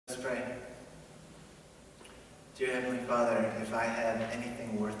Let's pray. Dear Heavenly Father, if I have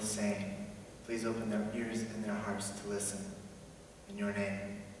anything worth saying, please open their ears and their hearts to listen. In your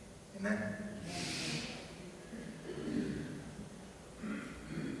name, amen.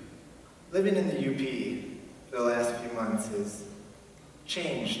 Living in the UP for the last few months has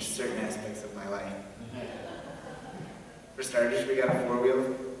changed certain aspects of my life. For starters, we got a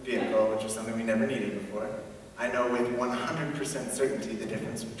four-wheel vehicle, which was something we never needed before. I know with 100% certainty the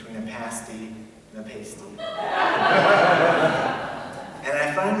difference between a pasty and a pasty. And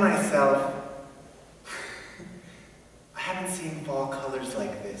I find myself, I haven't seen fall colors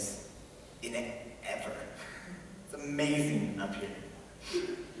like this in ever. It's amazing up here.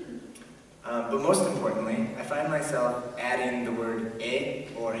 But most importantly, I find myself adding the word "eh"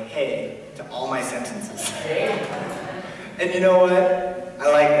 or "hey" to all my sentences. And you know what?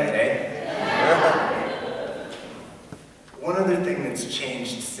 I like that, eh? One other thing that's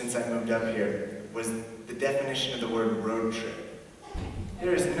changed since I moved up here was the definition of the word road trip.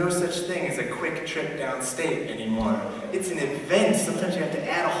 There is no such thing as a quick trip downstate anymore. It's an event. Sometimes you have to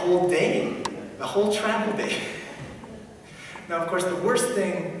add a whole day, a whole travel day. Now, of course, the worst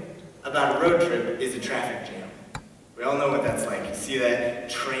thing about a road trip is a traffic jam. We all know what that's like. You see that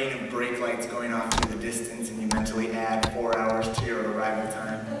train of brake lights going off in the distance and you mentally add 4 hours to your arrival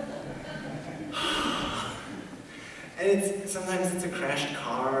time. And sometimes it's a crashed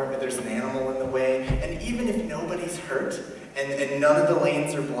car, or there's an animal in the way, and even if nobody's hurt, and none of the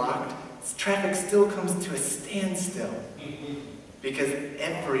lanes are blocked, traffic still comes to a standstill. Because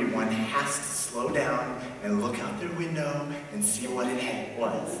everyone has to slow down and look out their window and see what it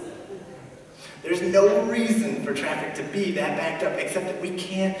was. There's no reason for traffic to be that backed up, except that we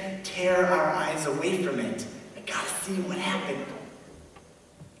can't tear our eyes away from it. I gotta see what happened.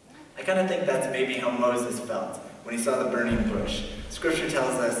 I kind of think that's maybe how Moses felt when he saw the burning bush. Scripture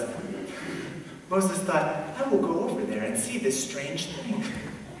tells us, Moses thought, I will go over there and see this strange thing.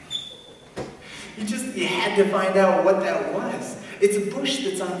 You had to find out what that was. It's a bush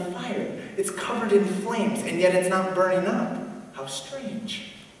that's on fire. It's covered in flames, and yet it's not burning up. How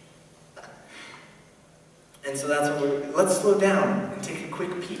strange. And so let's slow down and take a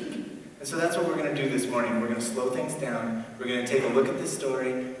quick peek. And so that's what we're going to do this morning. We're going to slow things down. We're going to take a look at this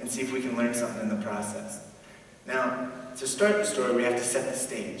story and see if we can learn something in the process. Now, to start the story, we have to set the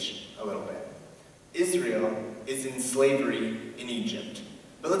stage a little bit. Israel is in slavery in Egypt.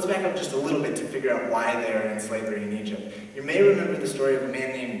 But let's back up just a little bit to figure out why they're in slavery in Egypt. You may remember the story of a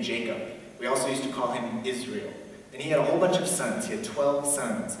man named Jacob. We also used to call him Israel. And he had a whole bunch of sons. He had 12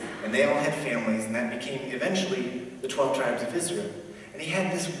 sons. And they all had families, and that became eventually the 12 tribes of Israel. And he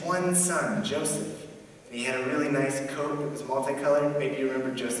had this one son, Joseph. And he had a really nice coat that was multicolored. Maybe you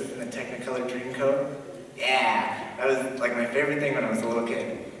remember Joseph in the Technicolor Dreamcoat? Yeah, that was like my favorite thing when I was a little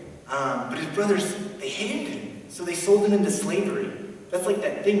kid. But his brothers, they hated him. So they sold him into slavery. That's like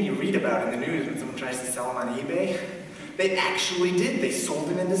that thing you read about in the news when someone tries to sell him on eBay. They actually did. They sold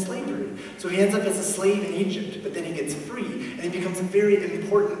him into slavery. So he ends up as a slave in Egypt, but then he gets free, and he becomes a very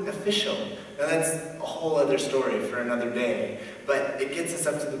important official. Now that's a whole other story for another day, but it gets us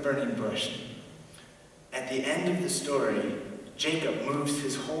up to the burning bush. At the end of the story, Jacob moves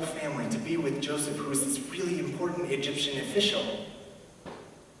his whole family to be with Joseph, who is this really important Egyptian official.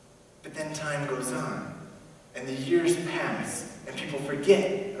 But then time goes on, and the years pass, and people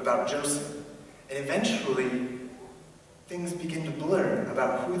forget about Joseph. And eventually, things begin to blur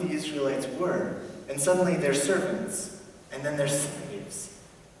about who the Israelites were. And suddenly they're servants, and then they're slaves.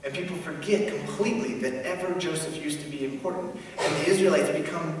 And people forget completely that ever Joseph used to be important. And the Israelites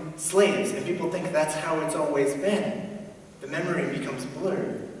become slaves, and people think that's how it's always been. The memory becomes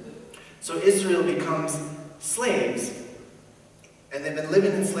blurred. So Israel becomes slaves, and they've been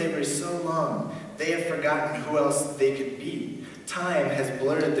living in slavery so long, they have forgotten who else they could be. Time has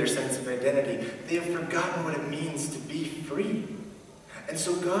blurred their sense of identity. They have forgotten what it means to be free. And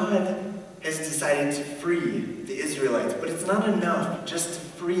so God has decided to free the Israelites, but it's not enough just to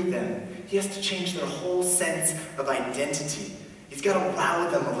free them. He has to change their whole sense of identity. He's got to wow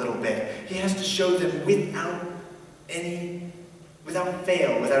them a little bit. He has to show them without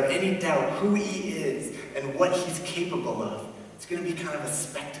fail, without any doubt, who he is and what he's capable of. It's going to be kind of a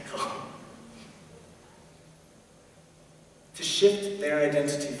spectacle. To shift their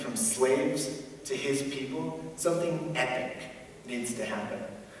identity from slaves to his people, something epic needs to happen.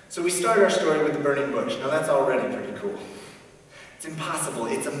 So we start our story with the burning bush. Now that's already pretty cool. It's impossible,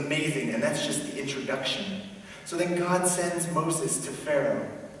 it's amazing, and that's just the introduction. So then God sends Moses to Pharaoh.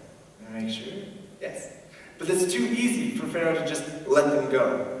 Can I make sure? Yes. But it's too easy for Pharaoh to just let them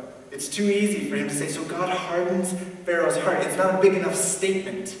go. It's too easy for him to say, so God hardens Pharaoh's heart. It's not a big enough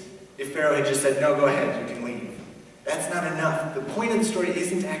statement if Pharaoh had just said, no, go ahead, you can leave. That's not enough. The point of the story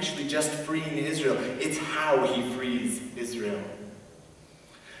isn't actually just freeing Israel. It's how he frees Israel.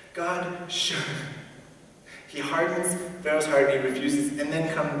 He hardens Pharaoh's heart, he refuses, and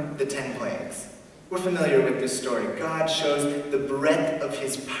then come the 10 plagues. We're familiar with this story. God shows the breadth of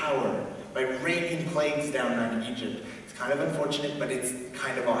his power by raining plagues down on Egypt. It's kind of unfortunate, but it's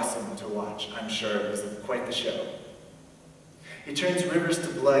kind of awesome to watch. I'm sure it was quite the show. He turns rivers to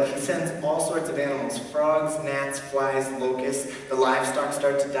blood. He sends all sorts of animals, frogs, gnats, flies, locusts. The livestock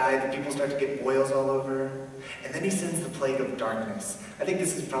start to die. The people start to get boils all over. And then he sends the plague of darkness. I think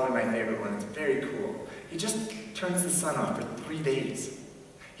this is probably my favorite one. It's very cool. He just turns the sun off for 3 days.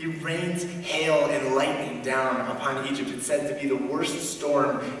 He rains hail and lightning down upon Egypt. It's said to be the worst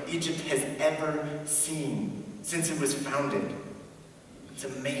storm Egypt has ever seen since it was founded. It's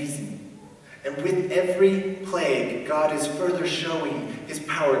amazing. And with every plague, God is further showing his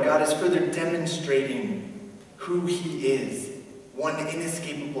power. God is further demonstrating who he is. One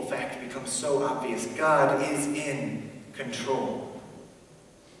inescapable fact becomes so obvious. God is in control.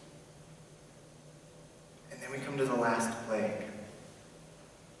 And then we come to the last plague.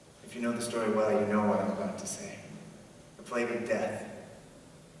 If you know the story well, you know what I'm about to say. The plague of death.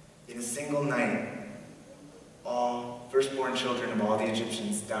 In a single night, all firstborn children of all the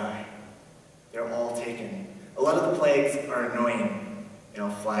Egyptians die. They're all taken. A lot of the plagues are annoying.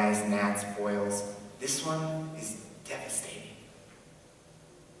 Flies, gnats, boils. This one is devastating.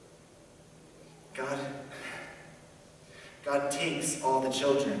 God takes all the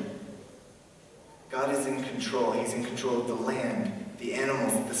children. God is in control. He's in control of the land, the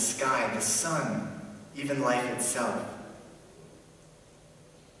animals, the sky, the sun, even life itself.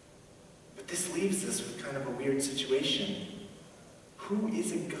 But this leaves us with kind of a weird situation. Who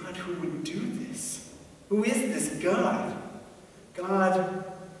is a God who would do this? Who is this God? God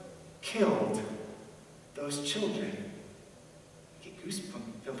killed those children. I get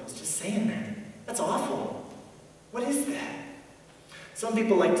goosebumps just saying that. That's awful. What is that? Some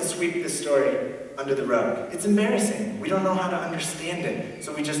people like to sweep this story under the rug. It's embarrassing. We don't know how to understand it,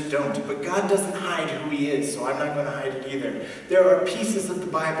 so we just don't. But God doesn't hide who he is, so I'm not going to hide it either. There are pieces of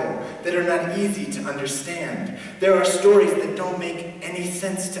the Bible that are not easy to understand. There are stories that don't make any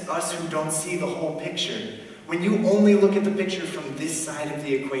sense to us who don't see the whole picture. When you only look at the picture from this side of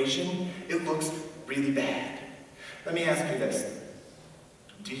the equation, it looks really bad. Let me ask you this.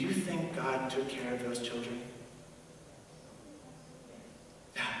 Do you think God took care of those children?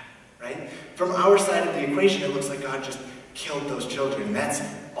 Yeah, right? From our side of the equation, it looks like God just killed those children. That's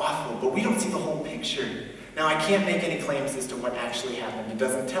awful, but we don't see the whole picture. Now, I can't make any claims as to what actually happened. It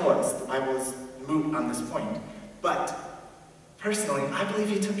doesn't tell us. The Bible is moot on this point. But, personally, I believe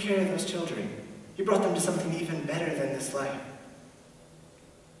he took care of those children. He brought them to something even better than this life.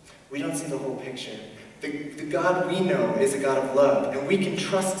 We don't see the whole picture. The God we know is a God of love, and we can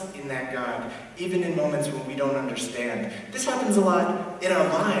trust in that God, even in moments when we don't understand. This happens a lot in our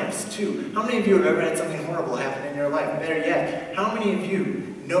lives, too. How many of you have ever had something horrible happen in your life? Better yet, how many of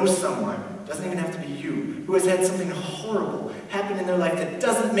you know someone, doesn't even have to be you, who has had something horrible happen in their life that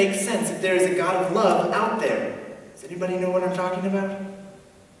doesn't make sense if there is a God of love out there? Does anybody know what I'm talking about?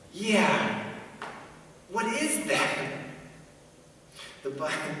 Yeah. What is that?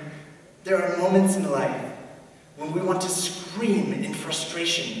 There are moments in life when we want to scream in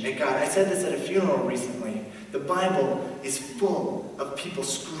frustration at God. I said this at a funeral recently. The Bible is full of people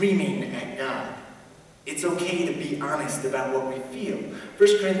screaming at God. It's okay to be honest about what we feel.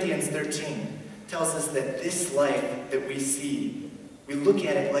 1 Corinthians 13 tells us that this life that we see, we look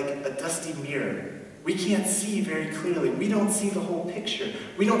at it like a dusty mirror. We can't see very clearly. We don't see the whole picture.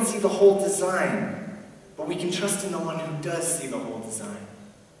 We don't see the whole design. But we can trust in the one who does see the whole design.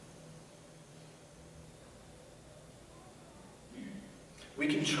 We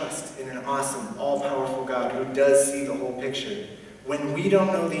can trust in an awesome, all-powerful God who does see the whole picture. When we don't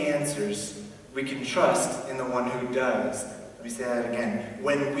know the answers, we can trust in the one who does. Let me say that again.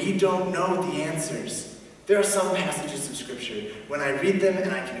 When we don't know the answers, there are some passages of Scripture when I read them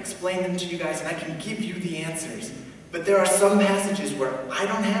and I can explain them to you guys and I can give you the answers. But there are some passages where I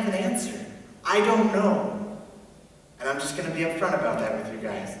don't have an answer. I don't know. And I'm just going to be upfront about that with you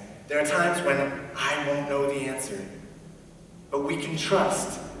guys. There are times when I won't know the answer. But we can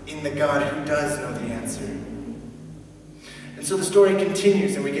trust in the God who does know the answer. And so the story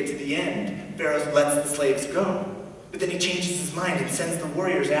continues and we get to the end. Pharaoh lets the slaves go. But then he changes his mind and sends the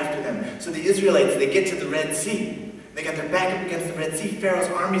warriors after them. So the Israelites, they get to the Red Sea. They got their back up against the Red Sea. Pharaoh's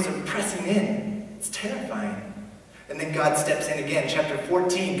armies are pressing in. It's terrifying. And then God steps in again. Chapter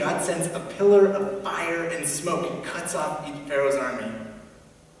 14, God sends a pillar of fire and smoke and cuts off Pharaoh's army.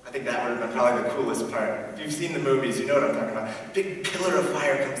 I think that would have been probably the coolest part. If you've seen the movies, you know what I'm talking about. A big pillar of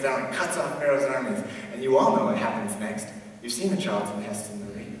fire comes down and cuts off Pharaoh's armies. And you all know what happens next. You've seen the Charlton Heston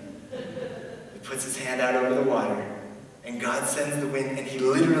movie. He puts his hand out over the water, and God sends the wind, and he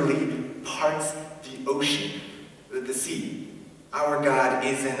literally parts the ocean, the sea. Our God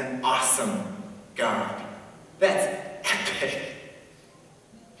is an awesome God. That's epic.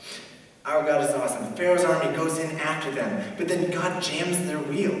 Our God is awesome. Pharaoh's army goes in after them, but then God jams their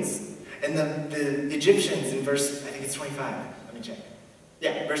wheels. And the Egyptians in verse, I think it's 25. Let me check.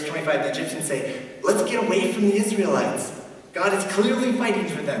 Yeah, verse 25, the Egyptians say, let's get away from the Israelites. God is clearly fighting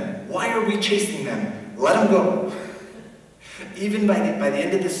for them. Why are we chasing them? Let them go. Even by the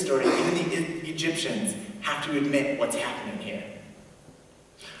end of this story, even the Egyptians have to admit what's happening here.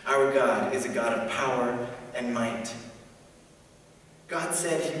 Our God is a God of power and might. God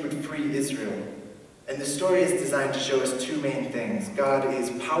said he would free Israel. And the story is designed to show us two main things. God is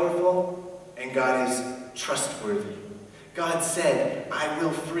powerful and God is trustworthy. God said, I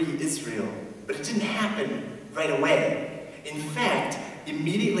will free Israel. But it didn't happen right away. In fact,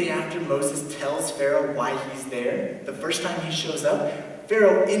 immediately after Moses tells Pharaoh why he's there, the first time he shows up,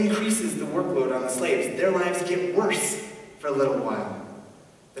 Pharaoh increases the workload on the slaves. Their lives get worse for a little while.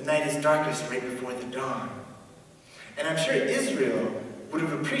 The night is darkest right before the dawn. And I'm sure Israel would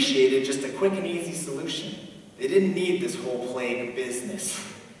have appreciated just a quick and easy solution. They didn't need this whole plague business.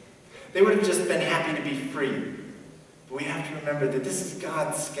 They would have just been happy to be free. But we have to remember that this is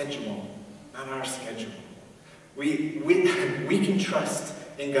God's schedule, not our schedule. We can trust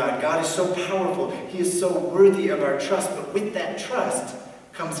in God. God is so powerful. He is so worthy of our trust. But with that trust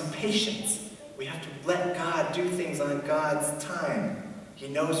comes patience. We have to let God do things on God's time. He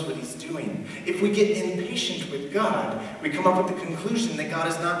knows what he's doing. If we get impatient with God, we come up with the conclusion that God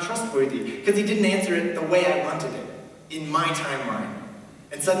is not trustworthy because he didn't answer it the way I wanted it, in my timeline.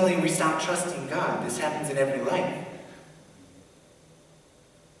 And suddenly we stop trusting God. This happens in every life.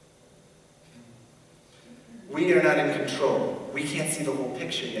 We are not in control. We can't see the whole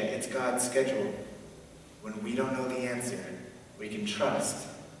picture yet. It's God's schedule. When we don't know the answer, we can trust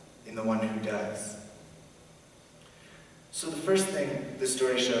in the one who does. So the first thing this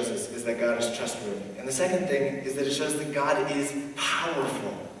story shows us is that God is trustworthy. And the second thing is that it shows that God is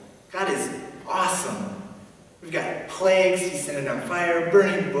powerful. God is awesome. We've got plagues, he's sending down fire,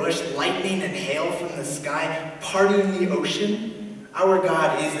 burning bush, lightning and hail from the sky, parting the ocean. Our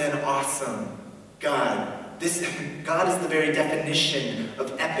God is an awesome God. God is the very definition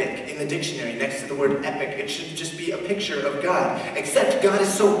of epic in the dictionary. Next to the word epic, it should just be a picture of God. Except God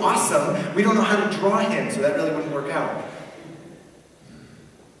is so awesome, we don't know how to draw him, so that really wouldn't work out.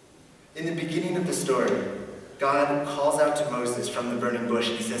 In the beginning of the story, God calls out to Moses from the burning bush.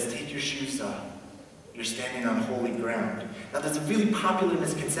 He says, take your shoes off. You're standing on holy ground. Now there's a really popular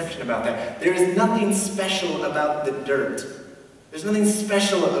misconception about that. There is nothing special about the dirt. There's nothing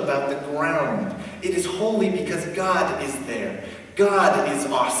special about the ground. It is holy because God is there. God is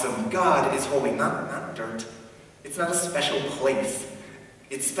awesome. God is holy, not dirt. It's not a special place.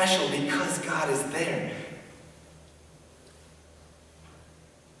 It's special because God is there.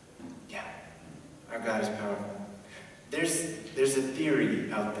 Yeah, our God is powerful. There's a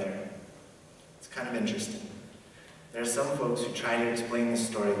theory out there. It's kind of interesting. There are some folks who try to explain this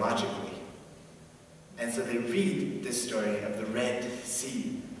story logically. And so they read this story of the Red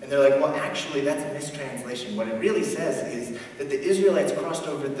Sea. And they're like, well, actually, that's a mistranslation. What it really says is that the Israelites crossed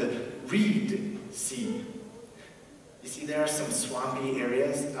over the Reed Sea. You see, there are some swampy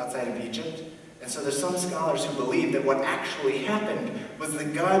areas outside of Egypt. And so there's some scholars who believe that what actually happened was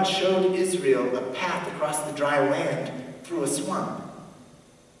that God showed Israel a path across the dry land through a swamp.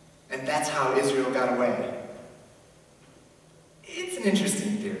 And that's how Israel got away. It's an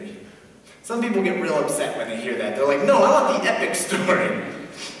interesting theory. Some people get real upset when they hear that. They're like, no, I want the epic story.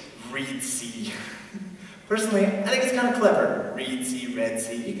 Reed Sea. Personally, I think it's kind of clever. Reed Sea, Red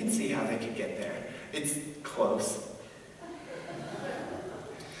Sea. You can see how they could get there. It's close.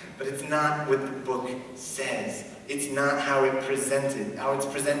 But it's not what the book says. It's not how it's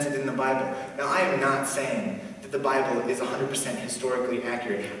presented in the Bible. Now, I am not saying that the Bible is 100% historically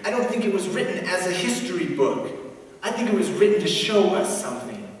accurate. I don't think it was written as a history book. I think it was written to show us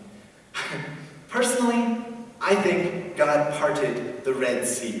something. Personally, I think God parted the Red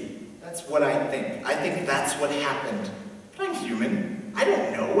Sea. That's what I think. I think that's what happened. But I'm human. I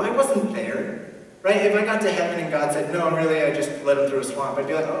don't know. I wasn't there. Right? If I got to heaven and God said, no, really, I just let him through a swamp, I'd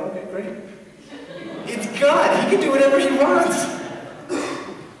be like, oh, okay, great. It's God. He can do whatever he wants.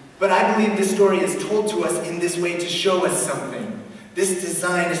 But I believe this story is told to us in this way to show us something. This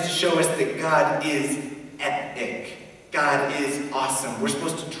design is to show us that God is epic. God is awesome. We're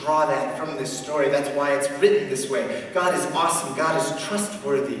supposed to draw that from this story. That's why it's written this way. God is awesome. God is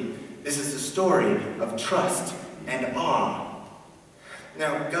trustworthy. This is a story of trust and awe.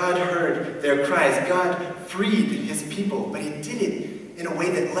 Now, God heard their cries. God freed his people, but he did it in a way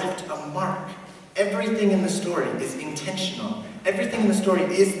that left a mark. Everything in the story is intentional. Everything in the story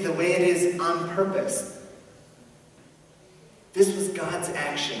is the way it is on purpose. This was God's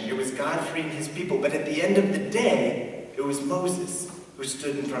action. It was God freeing his people. But at the end of the day, it was Moses who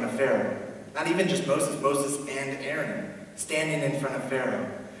stood in front of Pharaoh. Not even just Moses and Aaron standing in front of Pharaoh.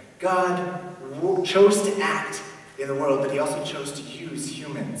 God chose to act in the world, but he also chose to use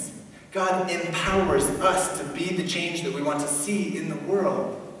humans. God empowers us to be the change that we want to see in the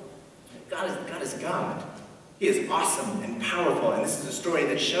world. God is God. He is awesome and powerful, and this is a story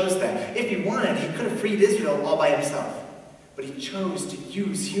that shows that. If he wanted, he could have freed Israel all by himself. But he chose to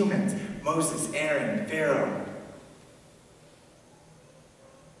use humans. Moses, Aaron, Pharaoh.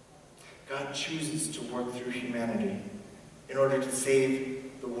 God chooses to work through humanity in order to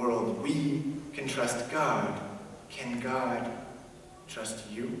save the world. We can trust God. Can God trust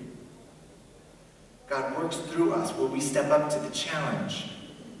you? God works through us. Will we step up to the challenge?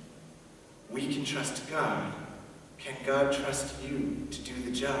 We can trust God. Can God trust you to do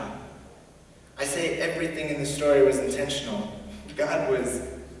the job? I say everything in the story was intentional. God was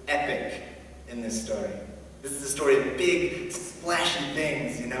epic in this story. This is a story of big, splashy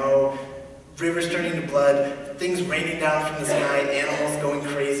things, you know, rivers turning to blood, things raining down from the sky, animals going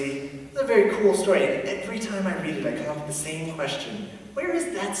crazy. It's a very cool story, and every time I read it, I come up with the same question. Where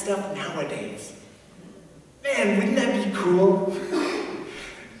is that stuff nowadays? Man, wouldn't that be cool?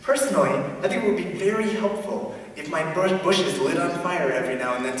 Personally, I think it would be very helpful if my bushes lit on fire every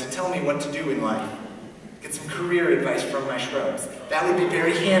now and then to tell me what to do in life. Get some career advice from my shrubs. That would be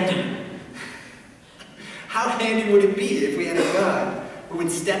very handy. How handy would it be if we had a God who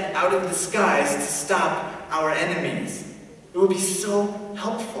would step out of the skies to stop our enemies? It would be so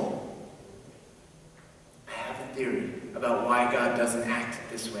helpful. I have a theory about why God doesn't act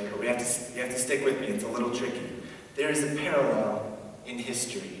this way, but you have to stick with me. It's a little tricky. There is a parallel in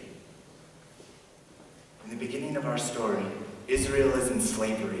history. In the beginning of our story, Israel is in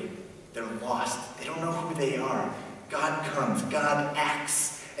slavery. They're lost. They don't know who they are. God comes. God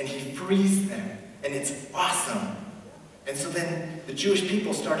acts, and he frees them, and it's awesome. And so then the Jewish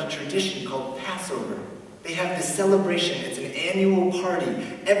people start a tradition called Passover. They have this celebration. It's an annual party.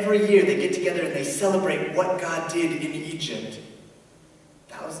 Every year they get together and they celebrate what God did in Egypt.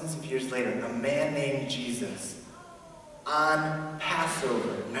 Thousands of years later, a man named Jesus, on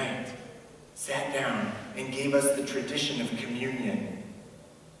Passover night, sat down and gave us the tradition of communion.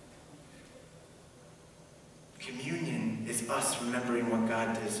 Communion is us remembering what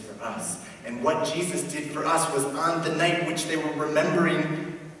God does for us. And what Jesus did for us was on the night which they were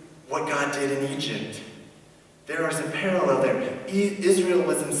remembering what God did in Egypt. There is a parallel there. Israel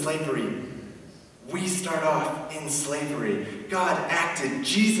was in slavery. We start off in slavery. God acted,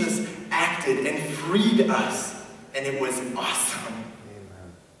 Jesus acted and freed us. And it was awesome.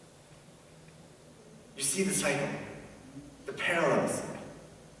 Amen. You see the cycle, the parallels.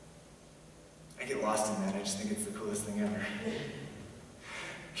 I get lost in that. I just think it's the coolest thing ever.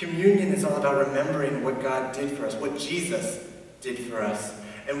 Communion is all about remembering what God did for us, what Jesus did for us.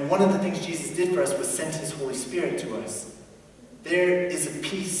 And one of the things Jesus did for us was send his Holy Spirit to us. There is a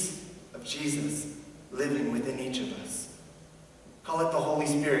piece of Jesus living within each of us. Call it the Holy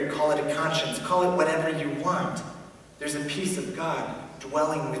Spirit, call it a conscience, call it whatever you want. There's a piece of God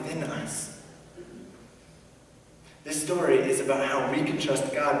dwelling within us. This story is about how we can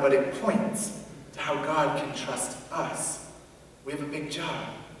trust God, but it points to how God can trust us. We have a big job.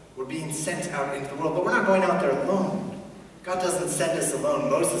 We're being sent out into the world, but we're not going out there alone. God doesn't send us alone.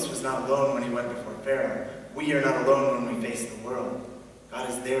 Moses was not alone when he went before Pharaoh. We are not alone when we face the world. God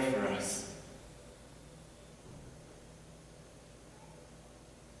is there for us.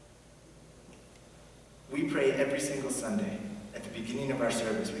 We pray every single Sunday. At the beginning of our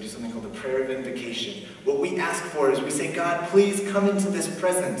service, we do something called the prayer of invocation. What we ask for is we say, God, please come into this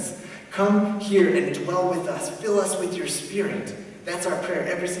presence. Come here and dwell with us. Fill us with your Spirit. That's our prayer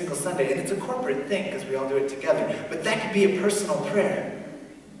every single Sunday. And it's a corporate thing because we all do it together. But that could be a personal prayer.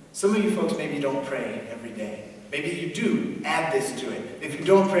 Some of you folks maybe don't pray every day. Maybe you do. Add this to it. If you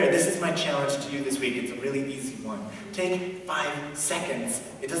don't pray, this is my challenge to you this week. It's a really easy one. Take 5 seconds.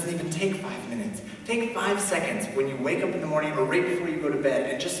 It doesn't even take 5 minutes. Take 5 seconds when you wake up in the morning or right before you go to bed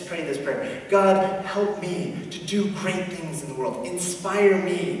and just pray this prayer. God, help me to do great things in the world. Inspire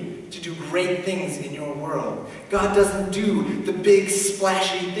me to do great things in your world. God doesn't do the big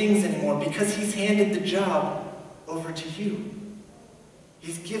splashy things anymore because he's handed the job over to you.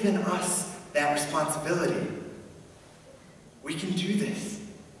 He's given us that responsibility. We can do this.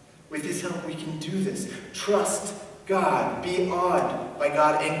 With his help, we can do this. Trust God. Be awed by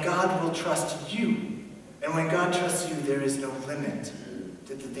God, and God will trust you. And when God trusts you, there is no limit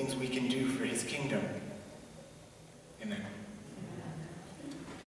to the things we can do for his kingdom. Amen.